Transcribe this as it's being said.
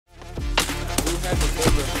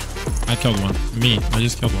I killed one. Me. I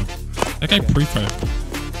just killed one. That guy pre-fired.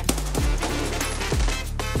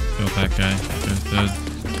 Killed that guy. That guy's dead.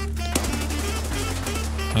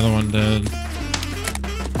 Another one dead.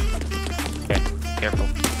 Okay, careful.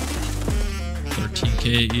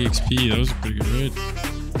 13k EXP. That was a pretty good raid.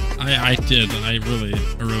 I did. I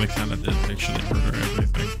really kind of did actually murder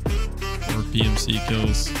everything. 4 PMC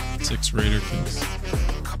kills, 6 raider kills.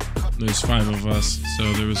 There's 5 of us,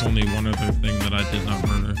 so there was only one other thing that I did not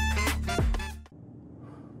murder.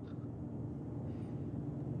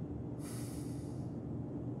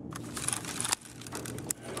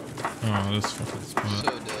 Oh, this fucking spot.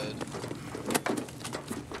 So dead.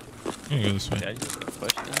 I'm gonna go this way. Did I just get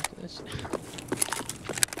pushed into this?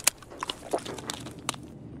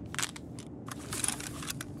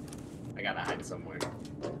 I gotta hide somewhere.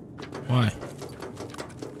 Why?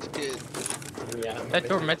 Kid. Yeah. That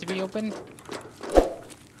door meant to be open?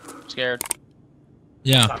 Scared.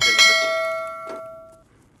 Yeah.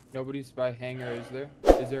 Nobody's by hangar, is there?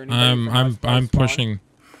 Is there anybody? I'm pushing.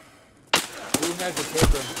 Who has the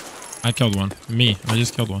paper? I killed one. Me. I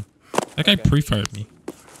just killed one. That guy Okay. pre-fired me.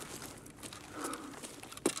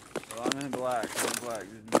 Well, I'm in black. I'm in black.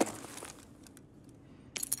 This is me.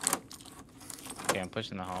 Okay, I'm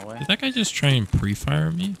pushing the hallway. Did that guy just try and pre-fire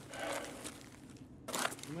me?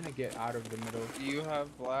 I'm gonna get out of the middle. Do you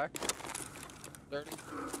have black? 30?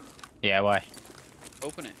 Yeah, why?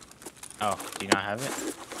 Open it. Oh, do you not have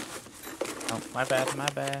it? Oh, my bad, my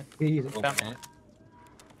bad. Please Found open it. it.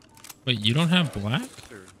 Wait, you don't have black?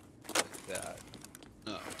 Sure. Like that.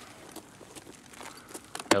 No.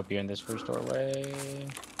 I hope you're in this first doorway.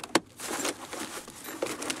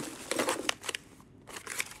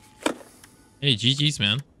 Hey, GG's,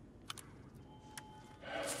 man.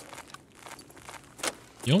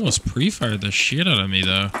 You almost pre-fired the shit out of me,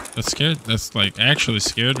 though. That's like actually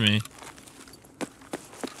scared me.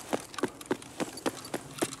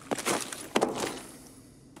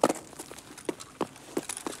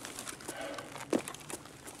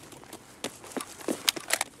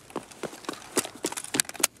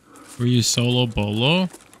 Were you solo bolo?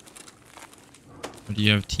 Or do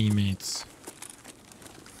you have teammates?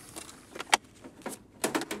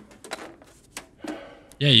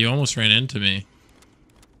 Yeah, you almost ran into me.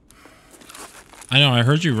 I know, I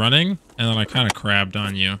heard you running, and then I kind of crabbed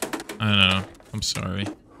on you. I don't know. I'm sorry.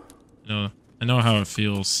 I know how it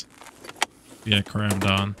feels to get crabbed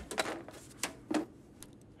on.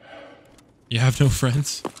 You have no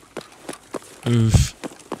friends? Oof.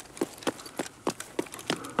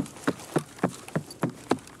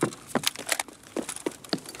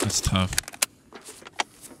 That's tough.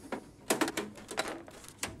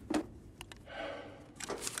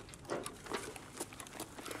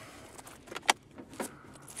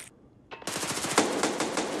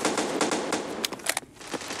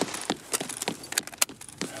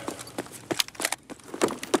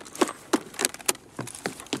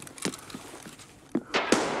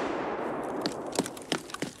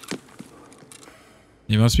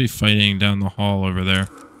 You must be fighting down the hall over there.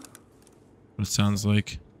 What it sounds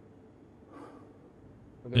like.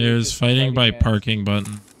 There's fighting by parking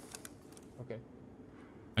button. Okay.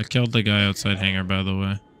 I killed the guy outside hangar, by the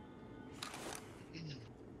way.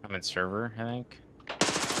 I'm in server, I think.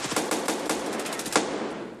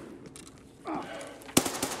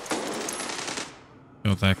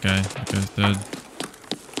 Killed that guy. That guy's dead.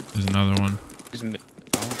 There's another one. Oh,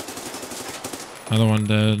 Another one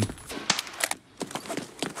dead.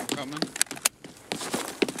 Coming.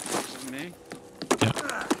 This is me.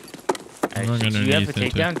 I'm going do you have a underneath it,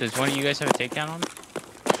 takedown? Does one of you guys have a takedown on?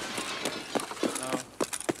 No.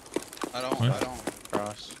 I don't. What? I don't.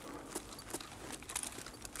 Cross.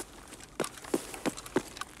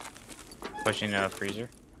 Pushing a freezer.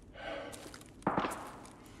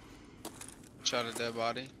 Shot a dead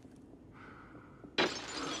body.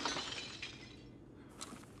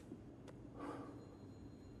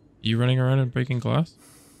 You running around and breaking glass?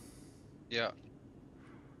 Yeah.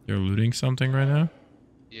 You're looting something right now?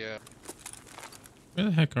 Yeah. Where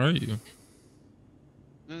the heck are you?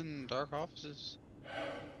 In dark offices. What?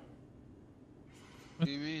 What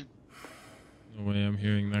do you mean? No way I'm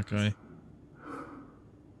hearing that guy.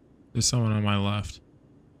 There's someone on my left.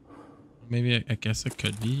 Maybe I guess it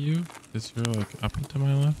could be you. Because you're like up and to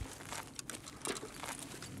my left.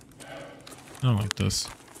 I don't like this.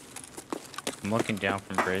 I'm looking down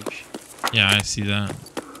from bridge. Yeah, I see that.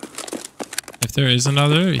 If there is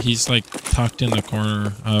another, he's like tucked in the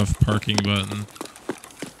corner of parking button.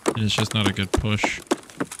 And it's just not a good push.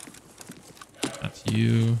 That's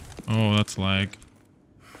you. Oh, that's lag.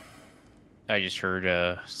 I just heard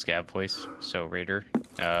a scab voice, so Raider.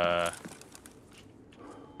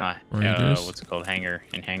 Raiders? What's it called? Hangar.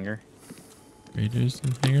 In hangar. Raiders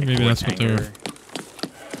in hangar? Maybe Wood that's what they're. hangar.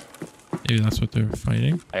 Maybe that's what they're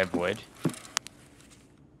fighting. I have wood.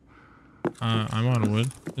 I'm on wood.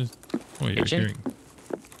 Oh, you're Kitchen? hearing.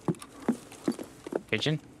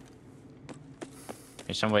 Kitchen?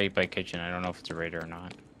 There's somebody by kitchen. I don't know if it's a raider or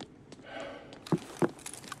not.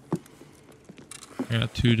 I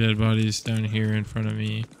got 2 dead bodies down here in front of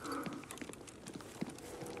me.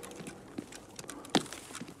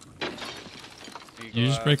 You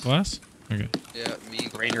just break glass? Okay. Yeah, me.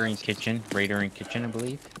 Raider in kitchen. Raider in kitchen, I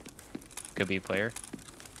believe. Could be a player.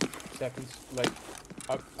 Second, like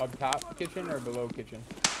up top kitchen or below kitchen?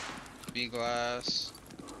 Me glass.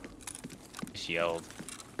 Just yelled.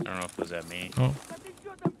 I don't know if it was at me. Oh.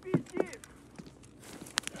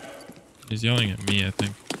 He's yelling at me, I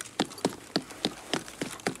think.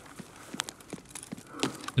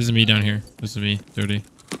 This is me down here. This is me, dirty.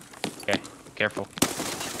 Okay, careful.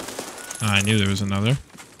 Ah, I knew there was another.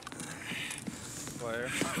 Player.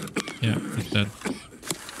 Yeah, he's dead.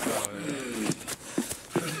 Oh,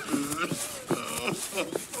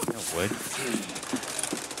 No wood.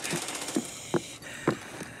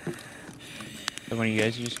 The one of you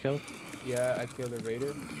guys you just killed? Yeah, I killed a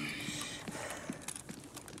raider.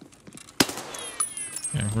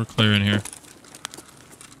 Yeah, we're clearing here.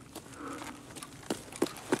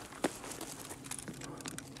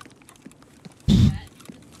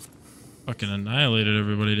 Fucking annihilated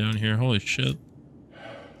everybody down here. Holy shit.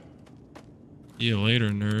 See you later,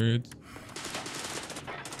 nerds.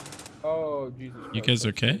 Oh, Jesus You Christ, guys that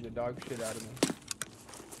okay? scared the dog shit out of me.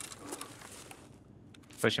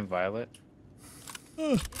 Pushing Violet.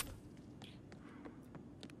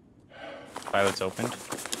 Violet's opened.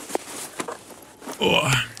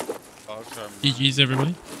 Oh. dogs are GG's,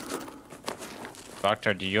 everybody.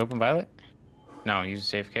 Bakhtar, did you open Violet? No, he was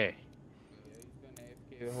safe K. Yeah, he's been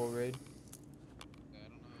AFK the whole raid. I don't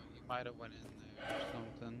know. You might have went in there or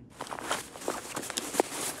something.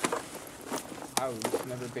 I was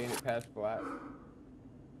never made it past black.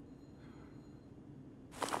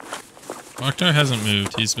 Bakhtar hasn't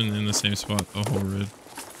moved. He's been in the same spot the whole rid.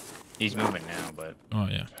 He's moving now, but Oh,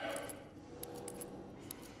 yeah.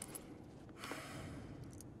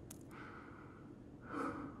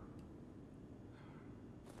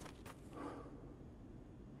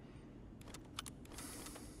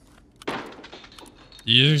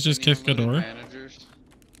 You just Any kick a unlimited door? Managers?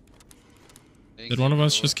 Did one of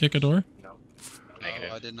us just kick a door? no.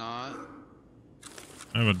 No, I did not.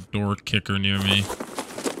 I have a door kicker near me.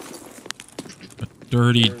 A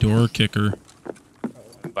dirty door kicker.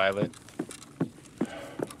 Violet.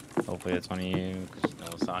 Hopefully that's one of you, because no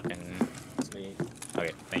one's talking. Sweet.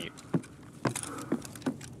 Okay, thank you.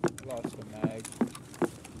 Lost a mag.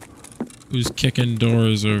 Who's kicking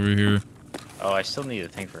doors over here? Oh, I still need a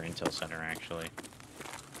thing for Intel Center, actually.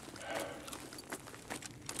 I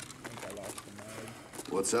think I lost a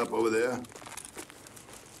mag. What's up over there?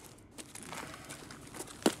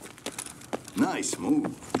 Nice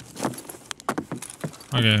move.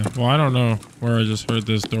 Okay, well, I don't know where I just heard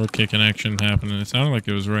this door kicking action happening. It sounded like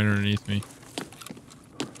it was right underneath me.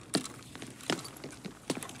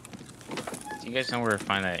 Do you guys know where to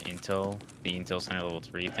find that Intel, the Intel Center level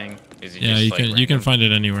 3 thing? Is it Yeah, just, you like, can you can random? find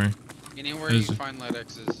it anywhere. Anywhere Is you it- find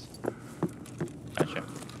LEDXs. Gotcha.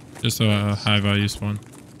 Just a high value spawn.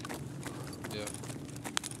 Yeah.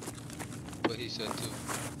 What he said too.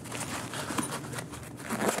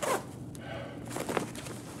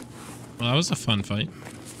 Well, that was a fun fight.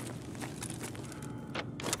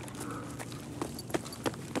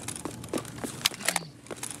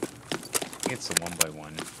 I think it's the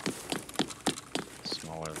 1x1.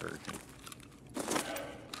 Smaller version.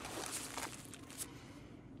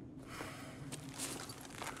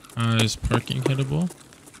 Is parking hittable?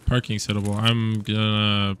 Parking's hittable. I'm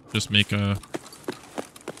gonna just make a...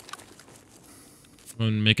 I'm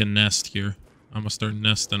gonna make a nest here. I'm gonna start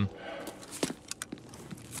nesting.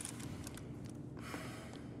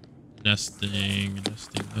 Nesting.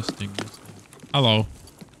 Hello.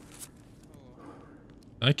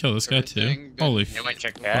 Did I kill this guy too? Everything been- Holy Anyone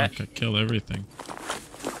check fuck, cash? I killed everything.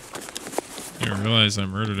 I didn't realize I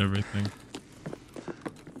murdered everything.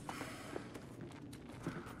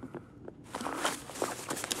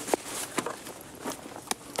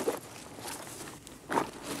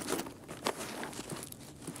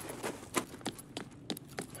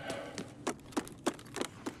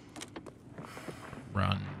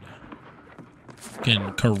 Run.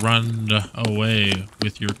 Can corund away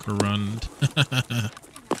with your corund.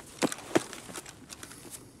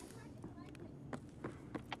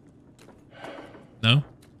 No?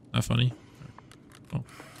 Not funny? Oh,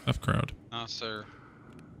 tough crowd. No, sir.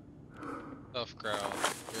 Tough crowd.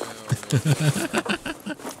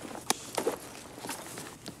 Yeah,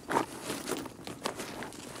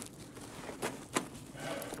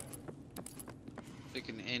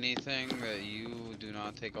 Taking anything that you do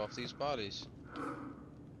not take off these bodies.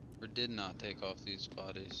 Or did not take off these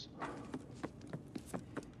bodies.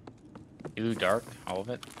 Too dark, all of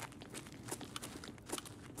it.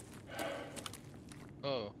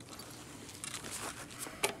 Oh.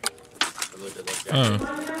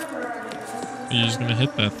 Oh. You're just gonna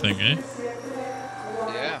hit that thing, eh?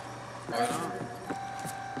 Yeah. Why not?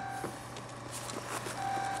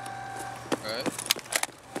 Right.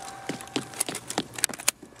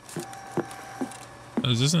 Oh,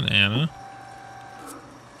 is this an Anna?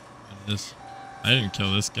 This. I didn't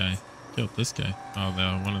kill this guy. Killed this guy. Oh,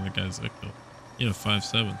 no, one of the guys I killed. He had a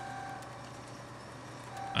 5.7.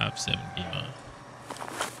 5.7 gamer.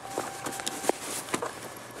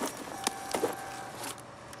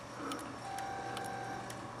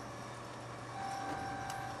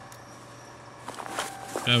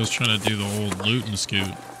 I was trying to do the old loot and scoot.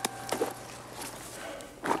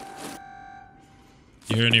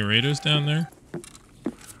 You hear any raiders down there?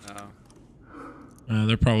 No.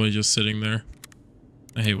 They're probably just sitting there.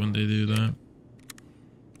 I hate when they do that.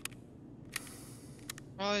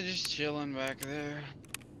 Probably just chilling back there.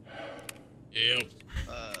 Yep.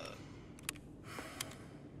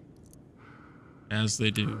 As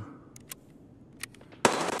they do.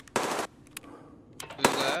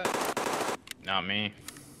 Who's that? Not me.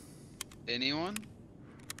 Anyone?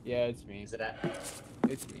 Yeah, it's me. Is it at?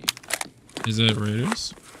 It's me. Is it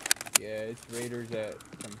raiders? Yeah, it's raiders at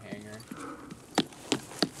some hangar.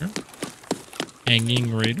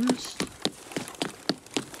 Hanging raiders?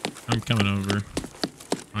 I'm coming over.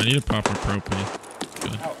 I need a pop a propane.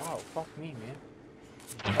 Good. Ow, ow, fuck me, man.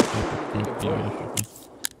 Yeah, pop a propane.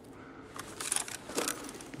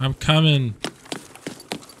 I'm coming.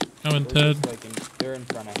 Coming, They're Ted. just, like, they're in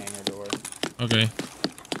front of hangar door. Okay.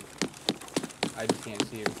 I just can't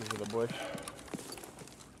see it because of the bush.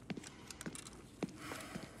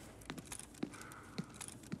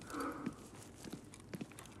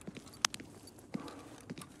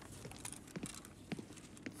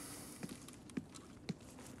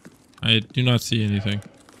 I do not see anything.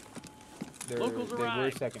 They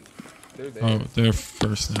were second. They're there. Oh, they're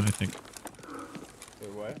first now, I think.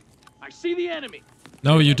 They're what? I see the enemy.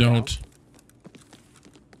 No, you don't.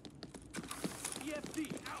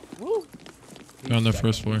 EFD out. Woo! They're on the He's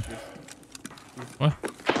first second. floor. What?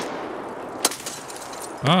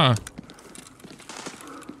 Ah.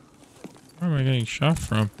 Where am I getting shot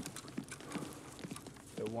from?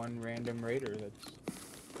 The one random raider that's...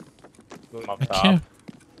 Up I top. can't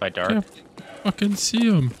By dark. Can't fucking see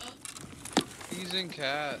him. He's in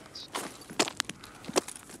cats.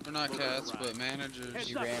 Or not cats, but managers.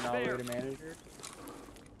 He ran all the way to manager?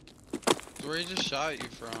 Where he just shot you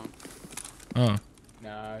from. Oh,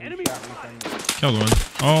 Nah, he Enemy shot me from... killed one.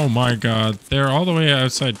 Oh my god. They're all the way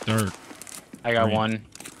outside dark. I got Green. one.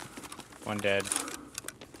 One dead.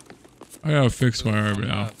 I gotta fix my arm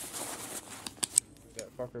now.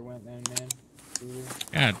 That fucker went then, man. Dude.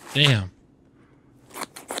 God damn.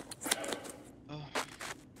 Oh.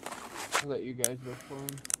 I'll let you guys look for him.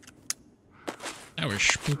 That was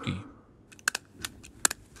spooky.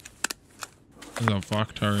 There's a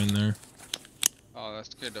Voktar in there. Oh, that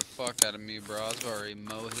scared the fuck out of me, bro. I was about to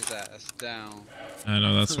mow his ass down. I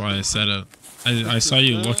know, that's why I said it. I saw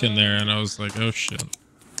you look in there and I was like, oh shit.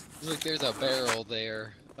 Look, there's a barrel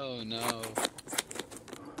there. Oh no.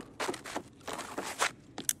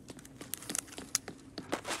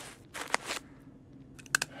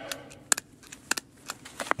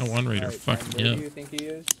 That one raider Alright, fucking Ken, where yeah. do you think he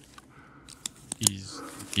is?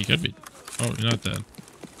 He could be. Oh, you're not dead.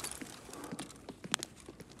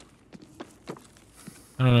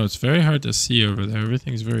 I don't know, it's very hard to see over there.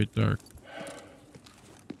 Everything's very dark.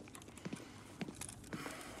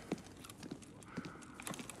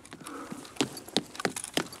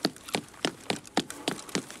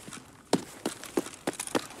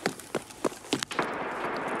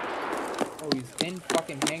 Oh, he's in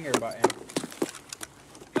fucking hangar button.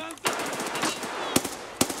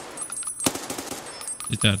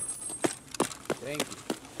 He's dead. Thank you.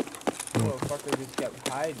 Oh, fucker just kept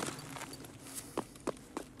hiding.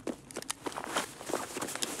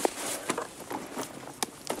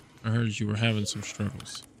 I heard you were having some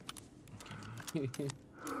struggles. I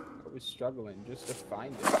was struggling just to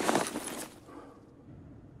find it.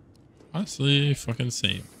 Honestly, fucking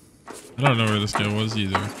same. I don't know where this guy was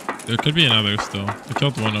either. There could be another still. I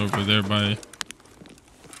killed one over there by...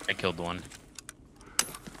 I killed one.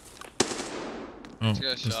 Oh, This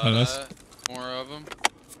guy is shot that us? at. More of them.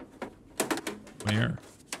 Where?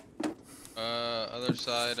 Other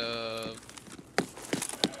side of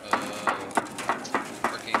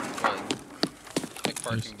parking button. Like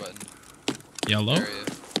parking button Yellow? area.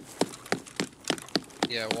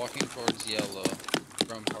 Yeah, walking towards yellow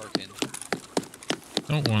from parking.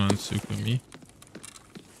 Don't want on Suka me.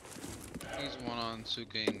 He's one on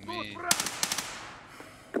suking me.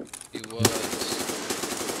 He was.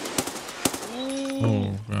 Ooh,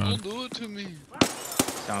 Oh, God. don't do it to me.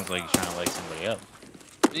 Sounds like he's trying to light somebody up.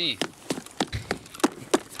 Me.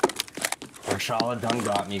 Marshala done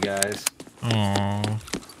got me, guys. Aw.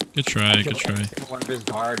 Good try, good try. One of his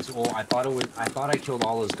guards. Well, I thought I killed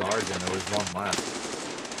all his guards, and there was one left.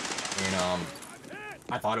 And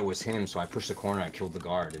I thought it was him, so I pushed the corner. I killed the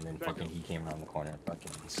guard, and then fucking he came around the corner and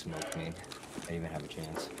fucking smoked me. I didn't even have a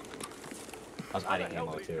chance. I didn't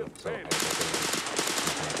ammo too, so I was like,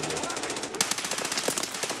 nothing I could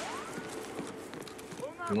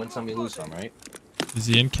do. You win some, you lose some, right? Is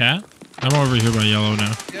he in cat? I'm over here by yellow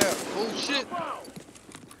now. Yeah. Oh shit.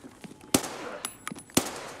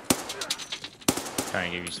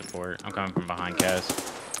 Trying to give you support. I'm coming from behind, Kaz.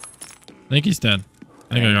 I think he's dead.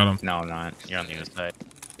 I think I got him. No, I'm not. You're on the other side.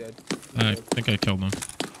 Dead. I think I killed him.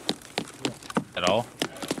 At all?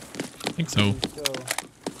 I think so. So,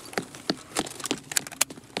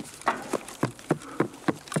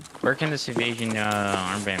 Where can this evasion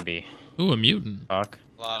armband be? Ooh, a mutant. Fuck.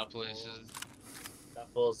 A lot of places.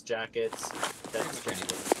 Duffels, jackets, that's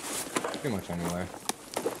Pretty much anywhere.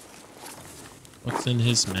 What's in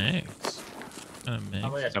his mags? What kind of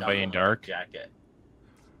probably mags? a Somebody in duffel dark? jacket.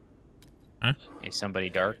 Is somebody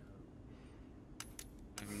dark?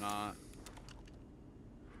 I'm not.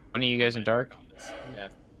 One of you guys in dark? Yeah.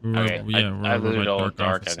 We're, Okay. yeah, we're I over by looted all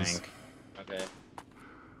dark, I offices. think. Okay.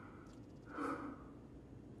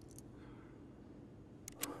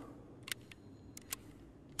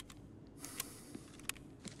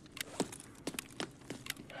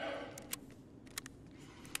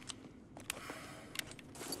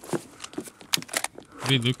 Did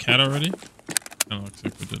we loot cat already? Oh, looks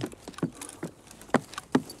like we did.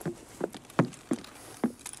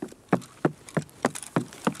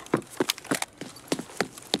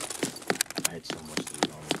 I had so much loot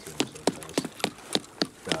on me too, I'm so close.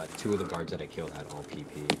 Two of the guards that I killed had all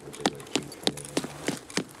PP, which is like huge for me right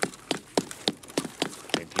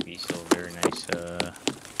now. PB still very nice,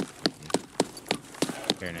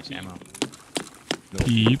 very nice ammo. No,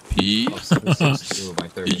 PP? oh, 7.62 by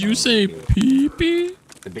 30 Did you rounds say PP. PP?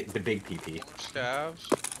 The big PP. Scavs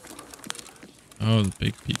Oh, the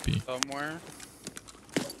big PP. somewhere.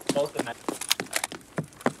 Both of them.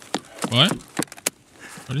 What?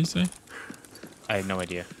 What did he say? I have no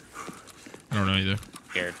idea. I don't know either.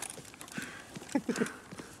 Scared.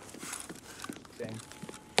 same.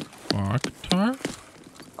 Octar?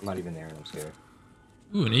 I'm not even there and I'm scared.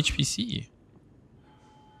 Ooh, an HPC.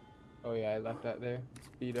 Oh yeah, I left that there.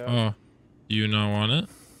 Speed up. Oh, do you not want it?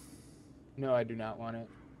 No, I do not want it.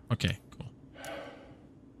 Okay, cool.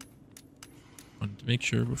 Wanted to make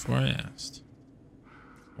sure before I asked.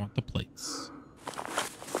 Want the plates.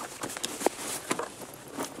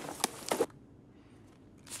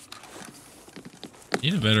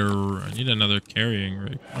 I need another carrying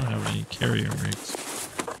rig. I don't have any carrying rigs.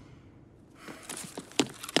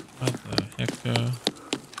 What the heck, Yeah.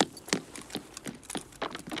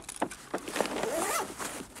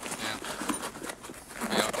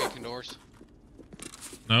 Are y'all kicking doors?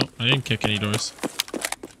 No, I didn't kick any doors.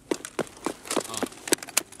 Oh.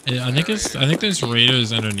 Yeah, I think there's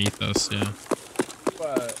raiders underneath us, yeah.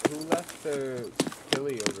 Who left the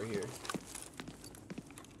Philly over here?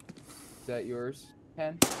 Is that yours,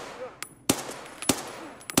 Ken?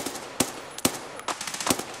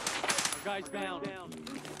 Guy's down.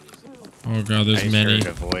 Oh god, there's I just many. heard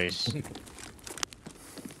a voice.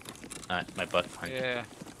 My butt punch. Yeah.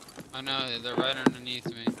 I know, they're right underneath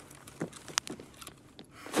me.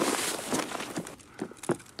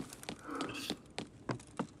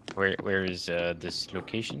 Where is this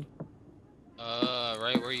location?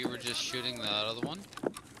 Right where you were just shooting the other one?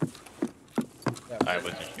 I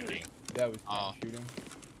wasn't shooting. That was Oh. shooting.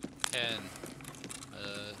 10.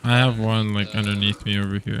 I have one like underneath me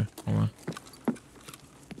over here. Hold on.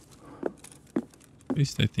 At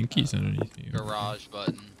least I think he's underneath me. over here. Garage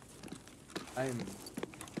button.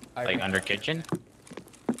 Like under kitchen?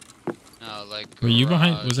 No, like Were you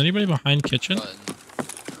behind? garage Was anybody behind kitchen? button.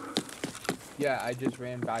 Yeah, I just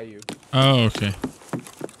ran by you. Oh, okay.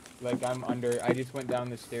 Like I'm under. I just went down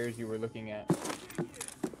the stairs you were looking at.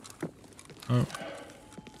 Oh.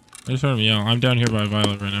 I just heard him yell. I'm down here by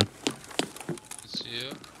Violet right now. It's you.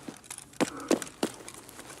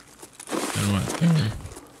 And what?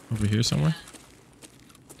 Over here somewhere?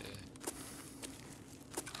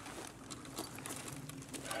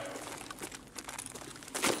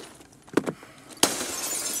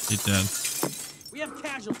 He's dead. We have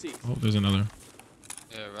casualties. Oh, there's another.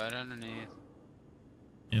 Yeah, right underneath.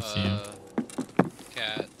 Can't see him.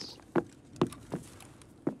 Cats.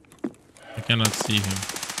 I cannot see him.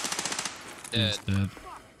 Dead. He's dead.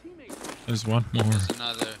 There's one more. There's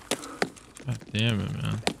another. God damn it,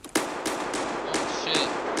 man. Oh shit.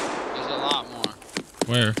 There's a lot more.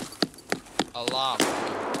 Where? A lot more.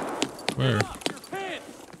 Where?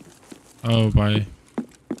 Oh, by...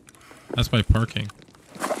 That's by parking.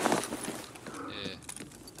 Yeah.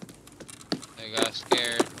 They got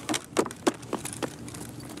scared.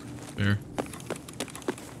 There.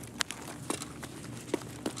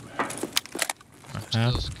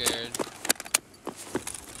 Still scared.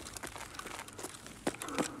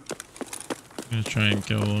 I'm gonna try and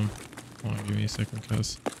kill him. Hold on, give me a second,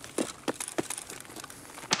 cuz.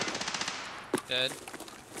 Dead.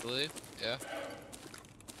 I believe. Yeah.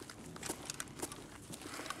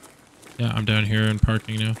 Yeah, I'm down here in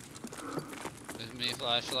parking now. There's me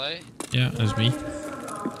flashlight. Yeah, that's me. Is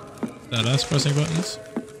that us pressing buttons?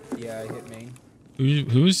 Yeah, I hit main.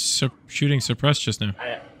 Who's shooting suppressed just now?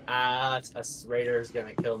 A raider's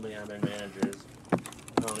gonna kill me. I'm in managers. I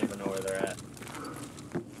don't even know where they're at.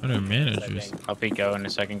 What are managers? I'll peek out in a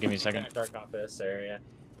second. Give me a second. Dark office area.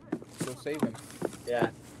 Go save him. Yeah.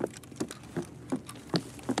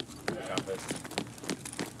 Dark office.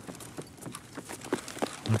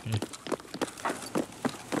 Okay.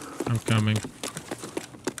 I'm coming.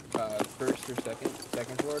 First or second?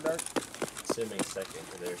 Second floor, Dark? Assuming second,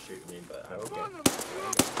 because they're shooting me, but okay.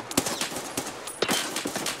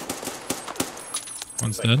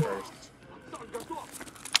 One's Like dead. first.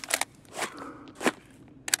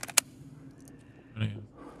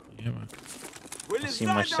 Yeah, I see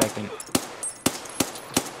much second.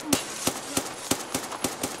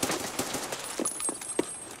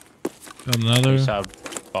 another. You saw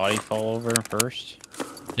a body fall over first.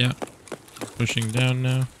 Yeah. Pushing down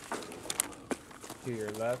now. To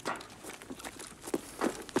your left.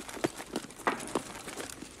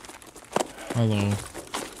 Hello.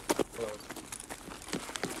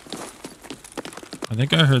 I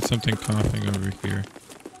think I heard something coughing over here.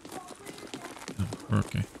 No, we're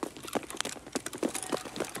okay.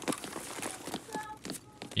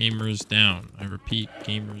 Gamers down. I repeat,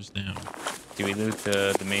 gamers down. Do we loot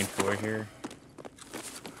the main floor here?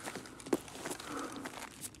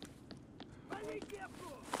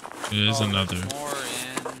 It is another.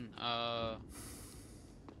 More in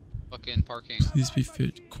fucking parking. Please be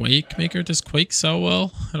fit. Quake Maker? Does Quake sell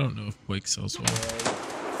well? I don't know if Quake sells well.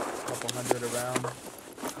 Couple hundred around.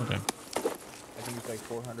 Okay. I think it's like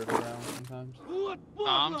 400 around sometimes.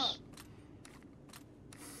 Bombs.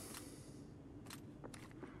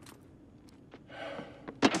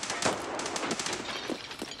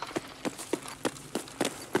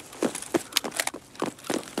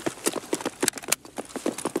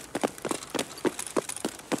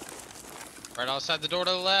 Right outside the door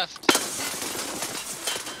to the left.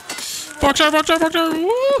 Boxer! Woo!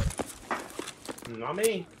 Not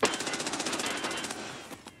me.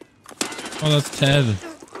 Oh, that's Ted.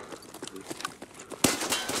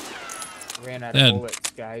 Ran out Dead. of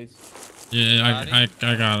bullets, guys. Yeah, I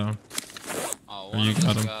got him. Oh, Or one you of us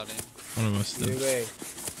got him. got him. One of us Either did. way.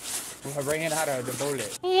 I ran out of the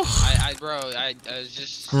bullet. I was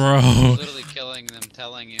just Bro. literally killing them,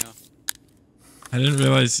 telling you. I didn't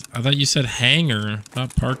realize. I thought you said hangar,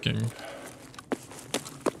 not parking.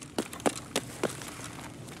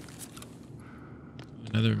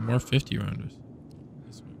 Another more 50 rounders.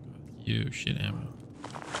 This one got you shit ammo.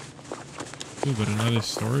 Ooh, but another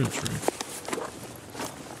storage rig.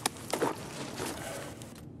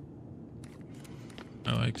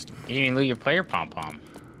 I like storage. You didn't even loot your player pom pom.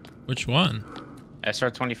 Which one?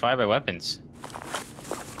 SR-25 by weapons.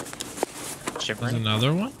 There's Shivering.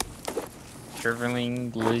 another one?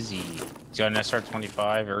 Shriveling Lizzie. He's got an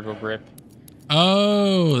SR-25 ergo grip.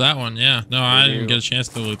 Oh, that one. Yeah. No, I Ew. didn't get a chance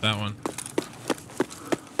to loot that one.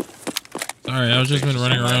 Sorry, I've just been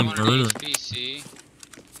running around murdering. PC.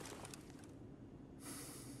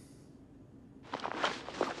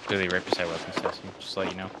 Clearly right beside weapons testing. Just to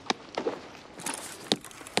let you know.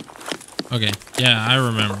 Okay, yeah, I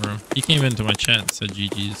remember him. He came into my chat and said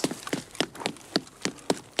GG's.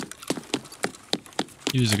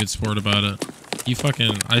 He was a good sport about it.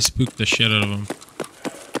 I spooked the shit out of him.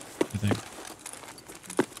 I think.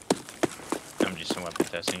 I'm just some weapon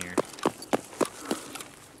testing here.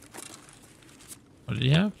 What did he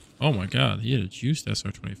have? Oh my god, he had a juiced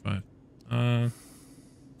SR-25. I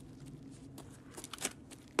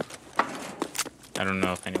don't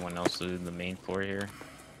know if anyone else looted the main floor here.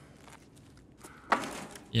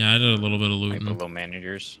 Yeah, I did a little bit of Like looting. below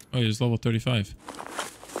managers. Oh, he was level 35.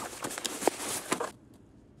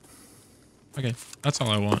 Okay, that's all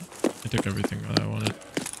I want. I took everything that I wanted.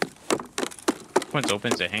 Which one's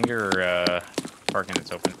open? Is it hangar or parking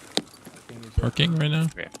that's open? Parking right now?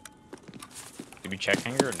 Okay. Did we check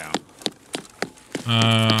hangar or no?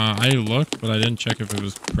 I looked, but I didn't check if it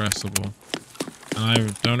was pressable. And I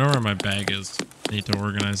don't know where my bag is. I need to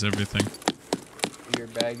organize everything. Your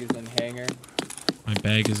bag is in hangar. My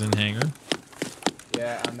bag is in hangar.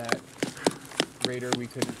 Yeah, on that raider we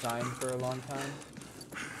couldn't find for a long time.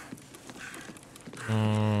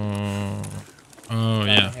 Oh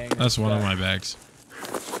yeah, hangar that's one of stack. my bags.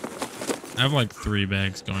 I have like 3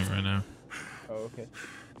 bags going right now. Oh, okay.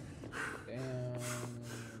 Damn.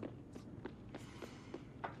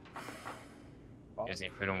 You guys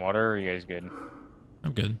need food and water, or are you guys good?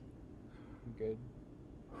 I'm good. I'm good.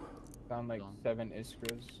 Found like 7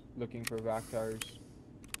 Iskras looking for Vaktar's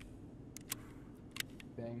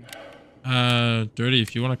thing. Dirty,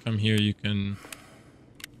 if you want to come here, you can.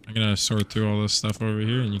 I'm gonna sort through all this stuff over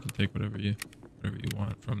here, and you can take whatever you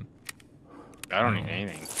want from. I don't need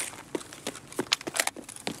anything.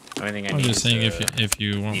 The only thing I I'm need just is saying if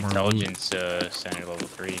you want the more loot, intelligence center level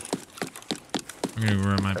 3. I'm gonna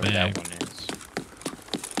wear my Whatever bag. that one is.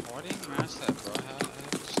 Why didn't you match that, bro? How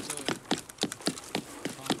still...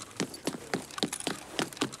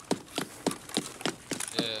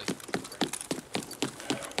 Yeah.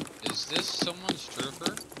 Is this someone's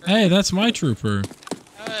trooper? Hey, that's my trooper.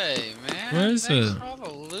 Hey, man. Where is Thanks it? for all the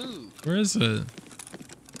loot. Where is it?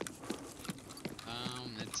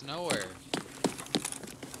 It's nowhere.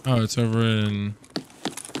 Oh, it's over in.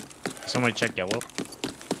 Somebody check yellow.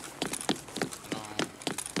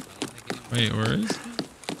 Wait, where is it?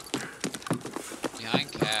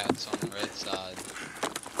 Behind cats on the red side.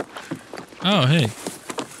 Oh, hey.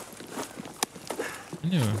 I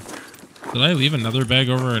knew. Did I leave another bag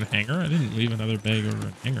over at hangar? I didn't leave another bag over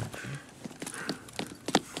at hangar.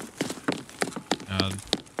 God.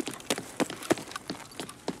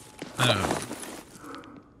 Oh.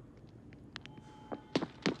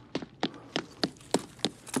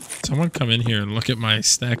 Someone come in here and look at my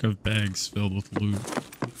stack of bags filled with loot.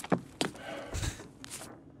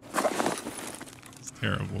 It's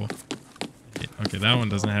terrible. Okay, that one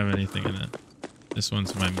doesn't have anything in it. This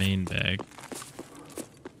one's my main bag.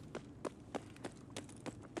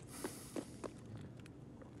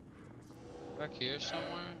 Back here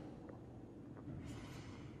somewhere?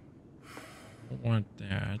 Don't want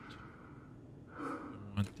that.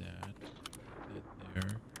 Don't want that. That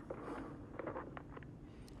there.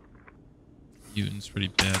 Mutant's pretty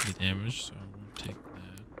badly damaged, so I won't take that.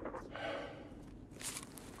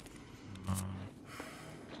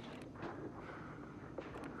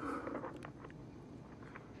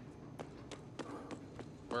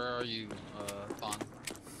 Where are you, Thon?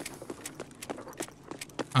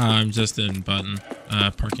 I'm just in button.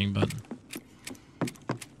 Parking button.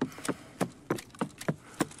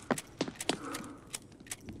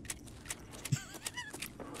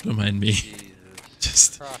 Don't mind me. Jesus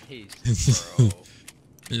Just Christ, bro.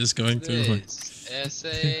 I'm just going through like SA,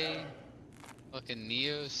 fucking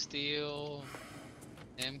Neo Steel,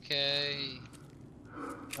 MK.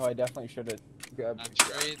 Oh, I definitely should have grabbed. I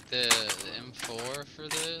trade the M4 for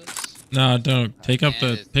this. No, don't. Pick up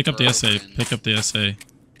And the it's SA. broken. Pick up the SA.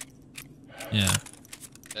 Yeah.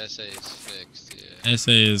 SA is fixed, yeah.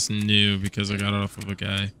 SA is new because I got it off of a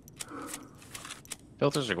guy.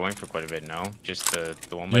 Filters are going for quite a bit now. Just the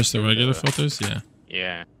one. Just the regular filters? Yeah.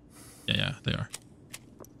 Yeah. Yeah, they are.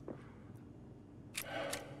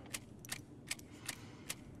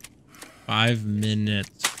 Five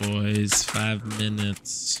minutes, boys. 5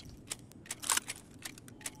 minutes.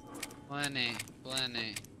 Plenty,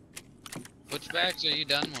 plenty. Which bags are you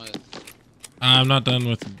done with? I'm not done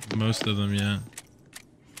with most of them yet.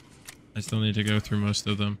 I still need to go through most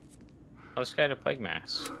of them. Oh, this guy had a plague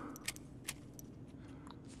mask.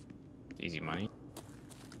 Easy money.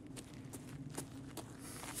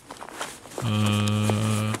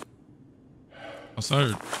 I'll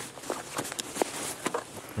start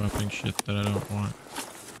dropping shit that I don't want.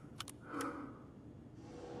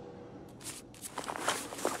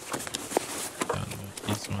 Done with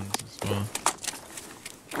these ones as well.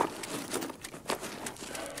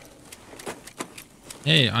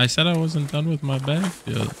 Hey, I said I wasn't done with my bag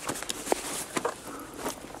yet.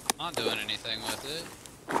 Not doing anything with it.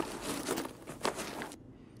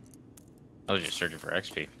 I was just searching for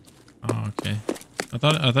XP. Oh, okay. I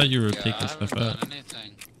thought you were Yeah, taking I haven't stuff done out.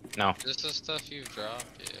 anything. No. Just the stuff you've dropped,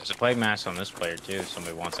 yeah. There's a plague mask on this player too. If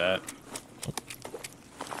somebody wants that.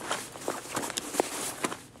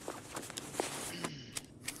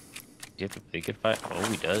 You have to pick it fight. Oh,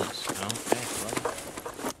 he does. Okay. Well.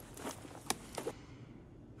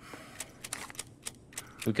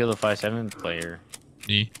 Who killed the 5.7 player?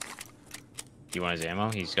 Me. Do you want his ammo?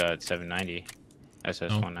 He's got 790.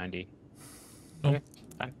 SS 190. No. Okay,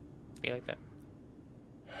 fine. Be like that.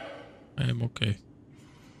 I am okay.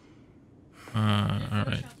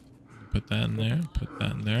 Alright. Put that in there. Put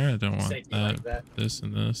that in there. I don't want Safety that. like that. Put this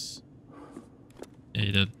and this. Yeah,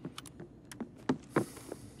 he did.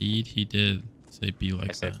 Indeed, he did. Say be I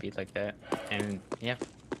like said that. beat like that. And yeah.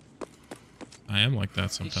 I am like that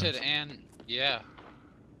He sometimes. said, and yeah.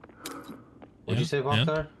 What'd you say, and?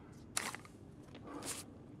 Voltar?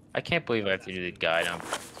 I can't believe I have to do the guide on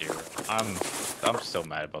 0. I'm so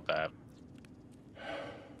mad about that.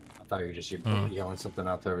 I thought you were just Oh. yelling something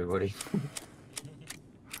out to everybody.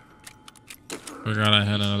 Forgot I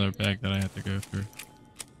had another bag that I had to go through.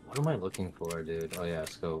 What am I looking for, dude? Oh yeah,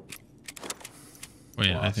 scope.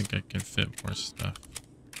 Wait, I Lost. think I can fit more stuff.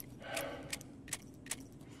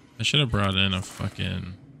 I should have brought in a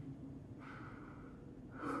fucking...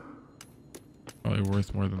 Probably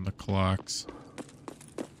worth more than the clocks.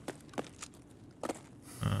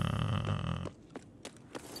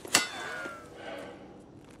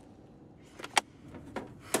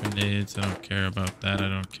 Grenades, I don't care about that. I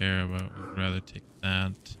don't care about... I'd rather take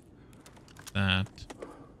that. That.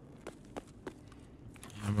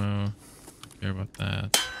 Ammo. Don't care about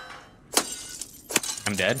that.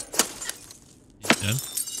 I'm dead. He's dead.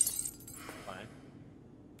 Fine.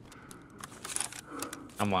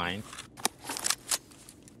 I'm lying.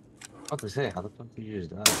 What to say? How the fuck did you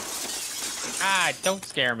just die? Ah, don't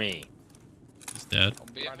scare me. He's dead.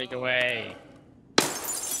 Running away.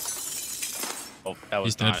 Oh, that was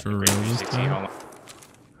He's dead not for a great real this 16. time? Hold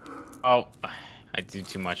on. Oh, I did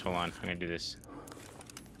too much. Hold on. I'm gonna do this.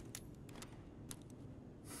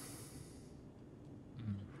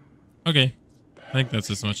 Okay. I think that's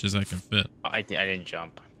as much as I can fit. Oh, I didn't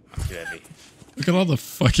jump. I'm too heavy. Look at all the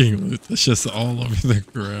fucking loot that's just all over the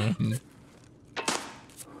ground.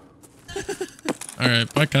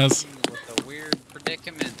 Alright, bye, cuz. With a weird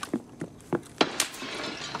predicament.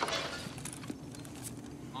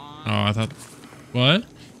 Oh, I thought... What?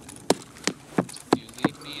 You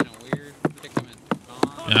leave me in a weird predicament.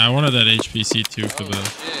 Yeah, I wanted that HPC too for Oh the...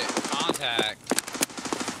 shit, contact.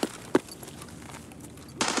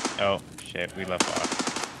 Oh, shit. We left off.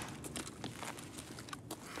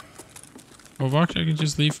 Well, Voxar can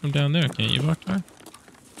just leave from down there, can't you, Voxar?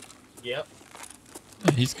 Yep.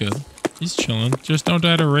 Yeah, he's good. He's chilling. Just don't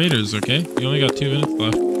die to raiders, okay? You only got 2 minutes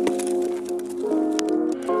left.